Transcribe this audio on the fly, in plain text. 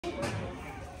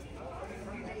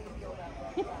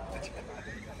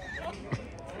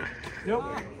Nope.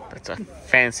 That's a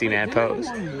fancy man pose.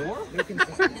 Here,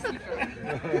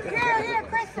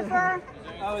 Christopher.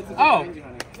 Oh,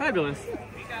 fabulous.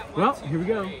 Well, here we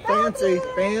go. Fancy,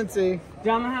 fancy.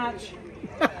 Down the hatch.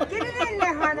 Get it in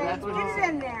there, honey. Get it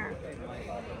in there.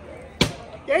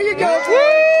 There you go. All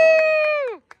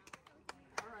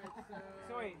right,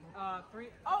 so wait, 3.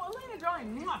 Oh, Elena drawing.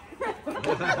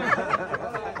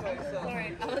 Sorry,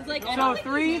 I was like, So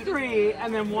 3, 3,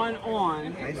 and then 1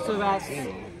 on. So that's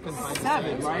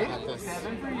 7, right?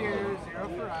 7 for you, 0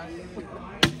 for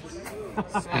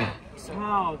us.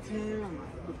 Wow, Tim.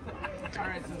 All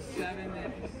right, so 7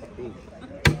 is.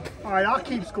 All right, I'll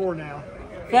keep score now.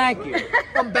 Thank you.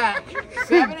 I'm back.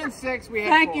 7 and 6. We have.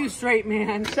 Thank you, straight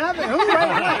man. 7. Who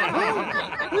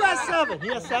has 7? He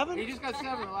has 7? He just got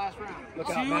 7 in the last round.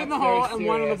 2 in the hole and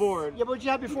 1 on the board. Yeah, but what'd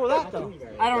you have before that, though?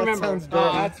 I don't remember. Sounds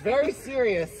dirty. That's very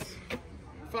serious.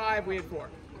 5. We had 4.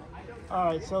 All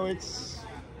right, so it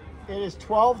is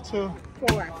 12 to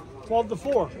 4. 12 to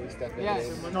 4. Yes.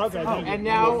 Okay. thank you. And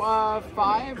now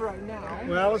 5 right now.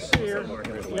 Well, let's see here.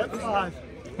 Yep, 5.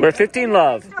 We're 15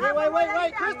 love.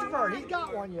 Wait, Christopher, he's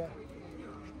got one yet.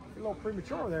 A little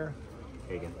premature there.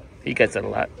 He gets it a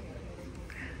lot.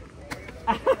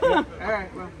 All right.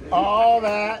 Well. All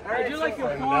that. I do like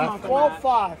your form on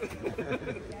 12-5.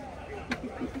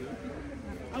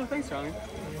 Oh, thanks, darling.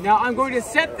 Now I'm going to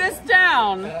set this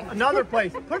down. Another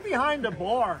place. Put it behind the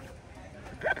bar.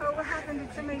 Oh, what happened?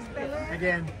 Did somebody spill it?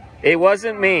 Again. It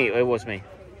wasn't me. It was me.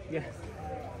 Yes.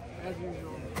 As usual.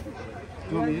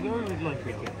 Do you want me to go or would you like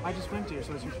me to? I just went to you,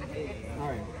 so it's your turn. All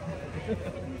right.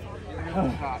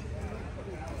 Another shot.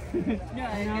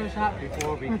 Yeah, another shot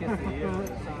before we kiss the ear.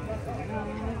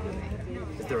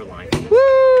 Is there a line?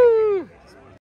 Woo!